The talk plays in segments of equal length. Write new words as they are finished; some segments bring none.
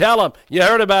Tell them you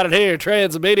heard about it here,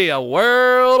 Transmedia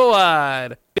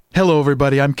Worldwide. Hello,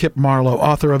 everybody. I'm Kip Marlowe,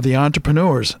 author of The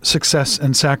Entrepreneurs, Success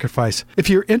and Sacrifice. If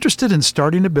you're interested in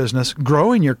starting a business,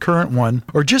 growing your current one,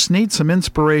 or just need some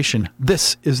inspiration,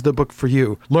 this is the book for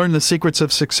you. Learn the secrets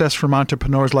of success from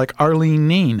entrepreneurs like Arlene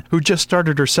Neen, who just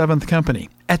started her 7th company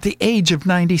at the age of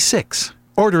 96.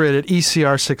 Order it at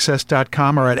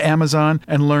ecrsuccess.com or at Amazon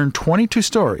and learn 22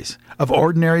 stories of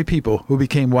ordinary people who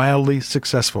became wildly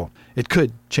successful. It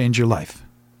could change your life.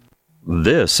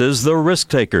 This is The Risk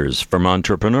Takers from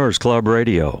Entrepreneurs Club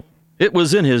Radio. It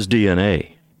was in his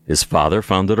DNA. His father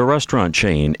founded a restaurant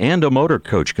chain and a motor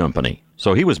coach company,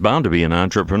 so he was bound to be an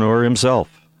entrepreneur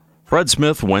himself. Fred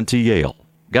Smith went to Yale,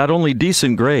 got only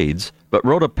decent grades, but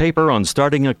wrote a paper on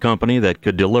starting a company that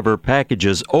could deliver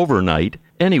packages overnight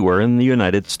anywhere in the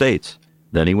United States.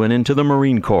 Then he went into the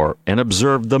Marine Corps and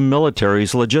observed the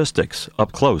military's logistics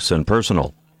up close and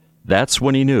personal. That's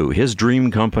when he knew his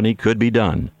dream company could be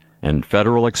done, and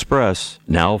Federal Express,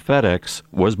 now FedEx,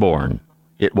 was born.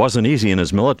 It wasn't easy in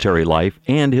his military life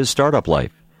and his startup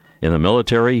life. In the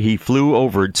military, he flew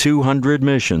over 200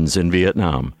 missions in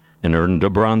Vietnam and earned a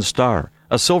Bronze Star,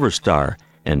 a Silver Star,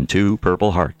 and 2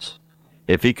 Purple Hearts.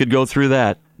 If he could go through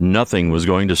that, nothing was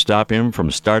going to stop him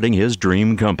from starting his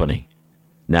dream company.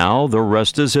 Now the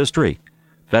rest is history.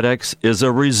 FedEx is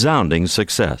a resounding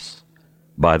success.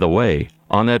 By the way,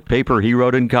 on that paper he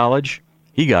wrote in college,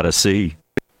 he got a C.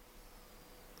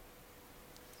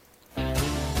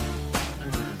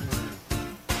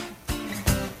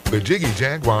 The Jiggy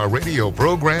Jaguar radio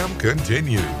program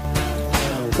continues.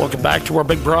 Welcome back to our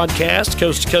big broadcast,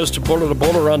 coast to coast and border to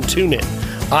border on TuneIn,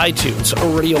 iTunes,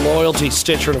 Radio Loyalty,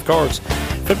 Stitcher, and of course,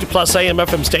 50-plus AM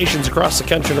FM stations across the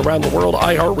country and around the world,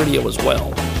 iHeartRadio as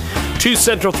well. 2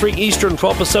 Central, 3 Eastern,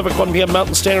 12 Pacific, 1 p.m.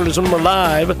 Mountain Standard is when we're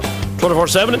live,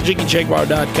 24/7 at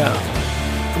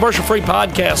JiggyJaguar.com. Commercial-free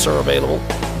podcasts are available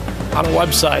on our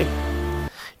website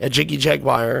at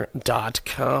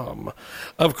JiggyJaguar.com.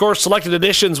 Of course, selected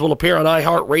editions will appear on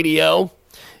iHeartRadio,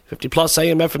 50-plus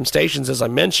AM FM stations, as I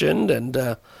mentioned.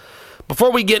 And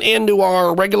before we get into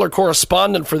our regular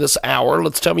correspondent for this hour,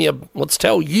 let's tell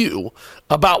you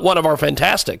about one of our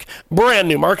fantastic brand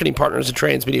new marketing partners at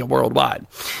Transmedia Worldwide.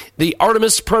 The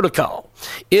Artemis Protocol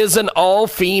is an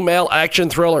all-female action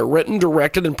thriller written,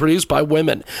 directed, and produced by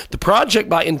women. The project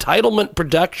by Entitlement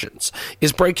Productions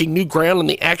is breaking new ground in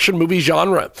the action movie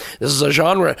genre. This is a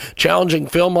genre-challenging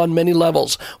film on many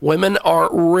levels. Women are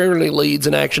rarely leads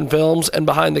in action films, and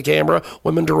behind the camera,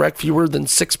 women direct fewer than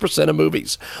 6% of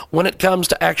movies. When it comes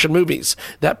to action movies,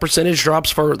 that percentage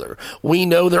drops further. We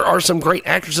know there are some great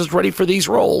actresses ready for these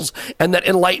roles, and that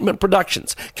Enlightenment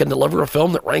Productions can deliver a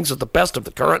film that ranks with the best of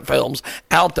the current films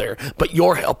out there, but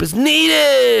your help is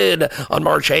needed. On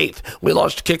March 8th, we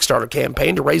launched a Kickstarter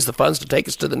campaign to raise the funds to take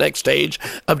us to the next stage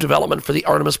of development for the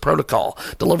Artemis Protocol,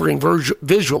 delivering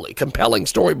visually compelling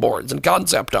storyboards and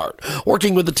concept art,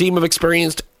 working with a team of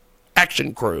experienced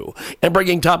action crew, and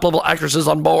bringing top-level actresses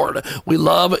on board. We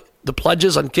love the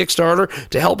pledges on Kickstarter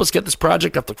to help us get this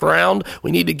project off the ground.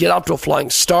 We need to get off to a flying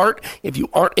start. If you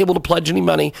aren't able to pledge any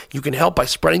money, you can help by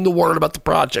spreading the word about the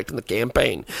project and the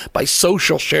campaign, by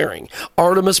social sharing.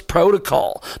 Artemis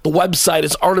Protocol. The website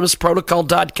is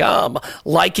artemisprotocol.com.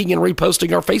 Liking and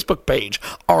reposting our Facebook page,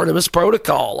 Artemis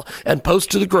Protocol, and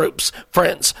post to the groups,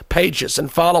 friends, pages,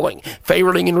 and following,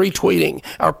 favoriting and retweeting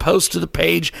our posts to the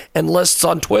page and lists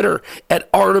on Twitter at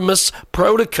Artemis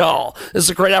Protocol. This is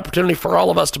a great opportunity for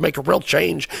all of us to make a real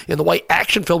change in the way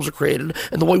action films are created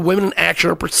and the way women in action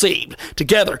are perceived.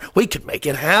 Together, we can make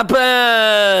it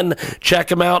happen. Check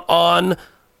them out on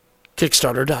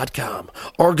Kickstarter.com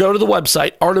or go to the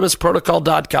website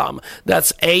ArtemisProtocol.com.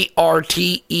 That's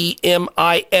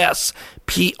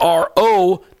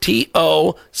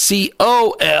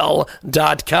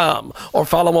ArtemisProtocol.com, or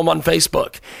follow them on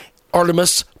Facebook,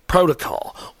 Artemis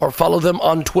Protocol, or follow them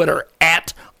on Twitter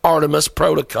at Artemis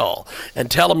Protocol, and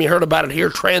tell them you heard about it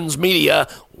here,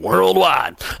 Transmedia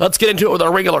Worldwide. Let's get into it with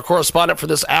our regular correspondent for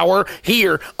this hour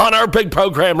here on our big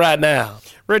program right now.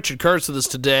 Richard Kurtz with us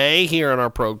today here on our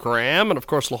program, and of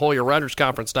course,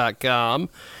 LaJollaWritersConference.com,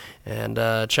 and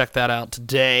check that out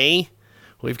today.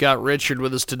 We've got Richard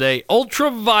with us today.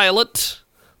 Ultraviolet,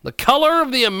 the color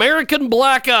of the American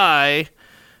black eye.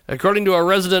 According to a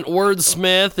resident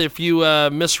wordsmith, if you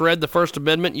misread the First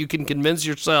Amendment, you can convince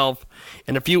yourself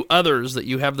and a few others that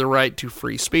you have the right to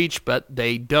free speech, but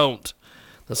they don't.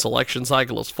 This election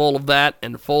cycle is full of that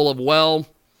and full of, well,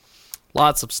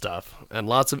 lots of stuff and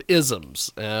lots of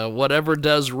isms. Whatever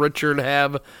does Richard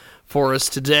have for us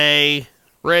today?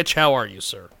 Rich, how are you,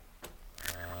 sir?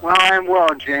 Well, I'm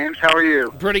well, James. How are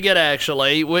you? Pretty good,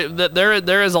 actually.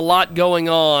 There is a lot going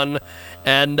on,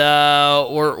 And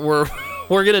we're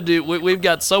gonna do. We've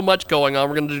got so much going on.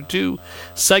 We're gonna do 2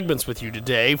 segments with you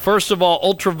today. First of all,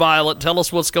 Ultraviolet. Tell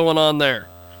us what's going on there.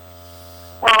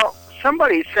 Well,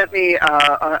 somebody sent me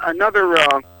another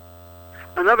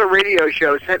radio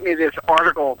show sent me this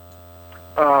article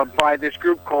by this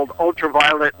group called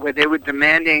Ultraviolet, where they were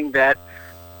demanding that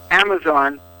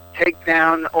Amazon take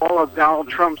down all of Donald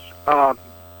Trump's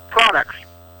products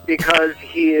because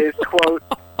he is, quote,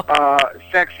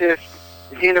 sexist,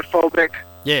 xenophobic,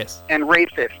 yes, and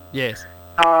racist. Yes.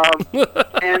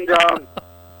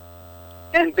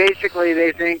 And basically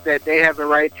they think that they have the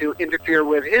right to interfere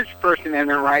with his First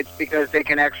Amendment rights because they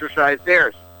can exercise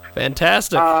theirs.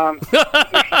 Fantastic.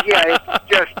 Yeah,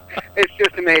 it's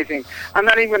just amazing. I'm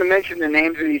not even going to mention the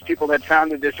names of these people that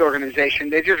founded this organization.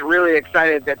 They're just really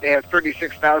excited that they have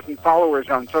 36,000 followers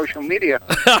on social media.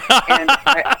 And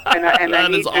I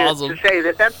need awesome. to say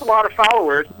that that's a lot of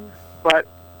followers, but,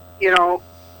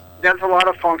 that's a lot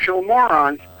of functional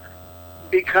morons,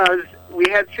 because we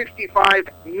had 65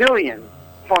 million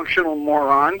functional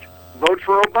morons vote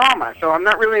for Obama. So I'm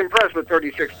not really impressed with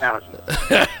 36,000.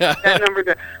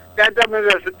 That number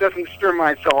doesn't stir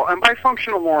my soul. And by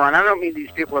functional moron, I don't mean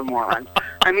these people are morons.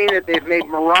 I mean that they've made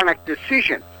moronic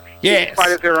decisions in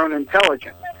spite of their own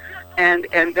intelligence. And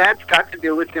that's got to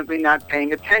do with simply not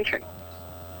paying attention.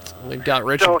 We've got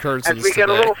Richard Kurtz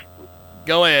today.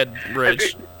 Go ahead,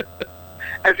 Rich.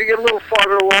 As we get a little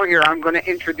farther along here, I'm going to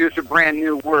introduce a brand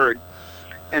new word,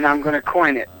 and I'm going to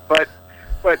coin it. But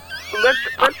let's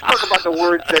talk about the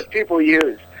words that people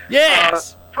use.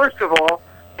 Yes. First of all,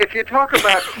 if you talk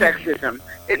about sexism,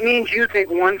 it means you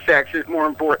think one sex is more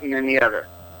important than the other.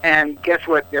 And guess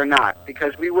what? They're not,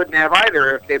 because we wouldn't have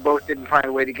either if they both didn't find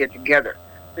a way to get together.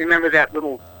 Remember that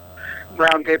little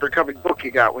brown paper-covered book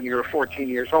you got when you were 14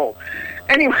 years old.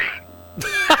 Anyway,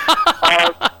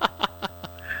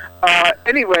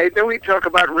 then we talk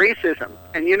about racism.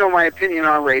 And you know my opinion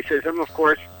on racism. Of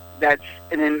course, that's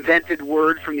an invented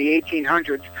word from the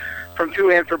 1800s from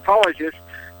 2 anthropologists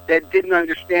that didn't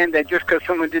understand that just because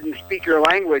someone didn't speak your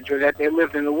language or that they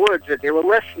lived in the woods, that they were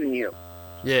less than you.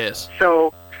 Yes.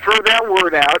 So throw that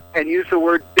word out and use the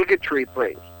word bigotry,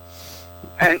 please.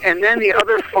 And then the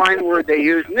other fine word they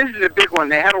use, and this is a big one,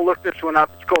 they had to look this one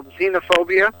up, it's called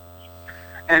xenophobia.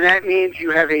 And that means you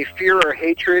have a fear or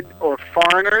hatred of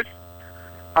foreigners.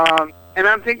 And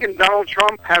I'm thinking Donald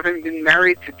Trump, having been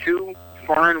married to 2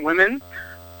 foreign women,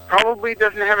 probably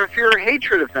doesn't have a fear or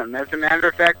hatred of them. As a matter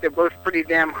of fact, they're both pretty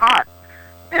damn hot.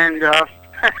 And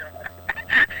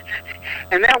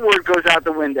and that word goes out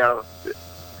the window.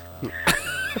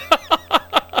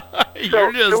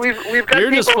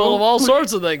 You're just full of all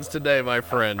sorts of things today, my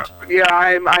friend. Yeah,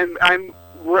 I'm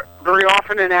very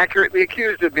often and accurately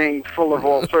accused of being full of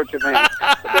all sorts of things.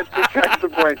 That's the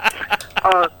point.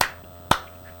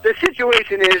 The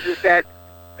situation is that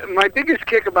my biggest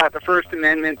kick about the First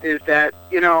Amendment is that,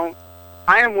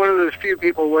 I am one of those few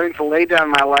people willing to lay down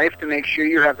my life to make sure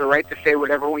you have the right to say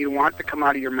whatever you want to come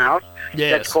out of your mouth.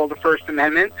 Yes. That's called the First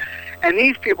Amendment. And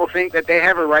these people think that they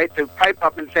have a right to pipe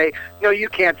up and say, no, you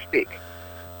can't speak.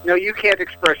 No, you can't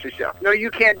express yourself. No, you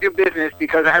can't do business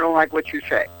because I don't like what you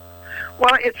say.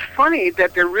 Well, it's funny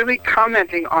that they're really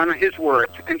commenting on his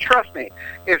words. And trust me,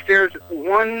 if there's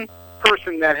one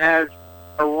person that has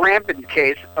a rampant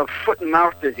case of foot and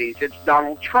mouth disease, it's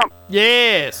Donald Trump.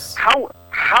 Yes.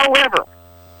 However,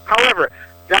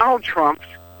 Donald Trump's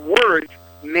words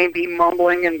may be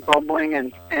mumbling and bumbling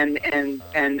and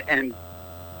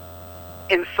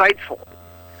insightful,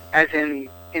 as in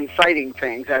inciting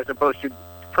things as opposed to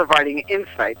providing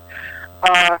insight.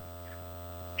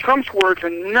 Trump's words are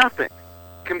nothing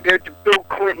compared to Bill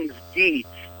Clinton's deeds.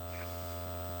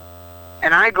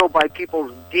 And I go by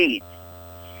people's deeds.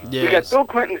 Yes. We got Bill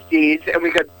Clinton's deeds, and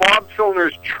we got Bob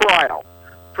Filner's trial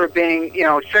for being,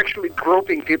 sexually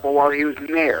groping people while he was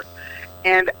mayor.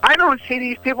 And I don't see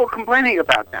these people complaining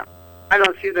about them. I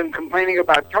don't see them complaining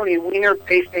about Tony Weiner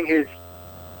pasting his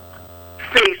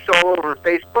face all over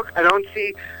Facebook. I don't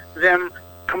see them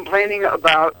complaining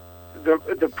about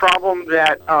the problem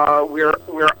that we're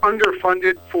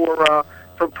underfunded for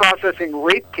processing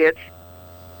rape kits,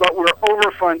 but we're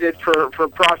overfunded for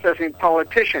processing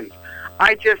politicians.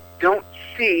 I just don't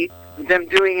see them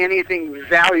doing anything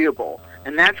valuable.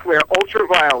 And that's where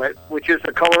ultraviolet, which is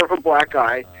the color of a black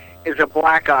eye, is a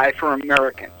black eye for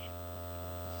Americans.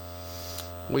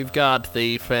 We've got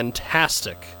the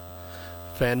fantastic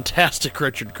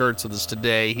Richard Kurtz with us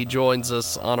today. He joins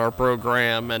us on our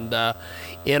program, and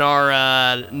in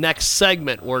our next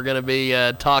segment, we're going to be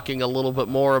talking a little bit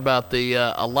more about the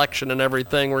election and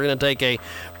everything. We're going to take a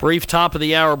brief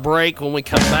top-of-the-hour break. When we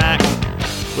come back,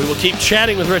 We will keep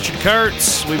chatting with Richard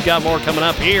Kurtz. We've got more coming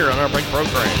up here on our big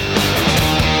program.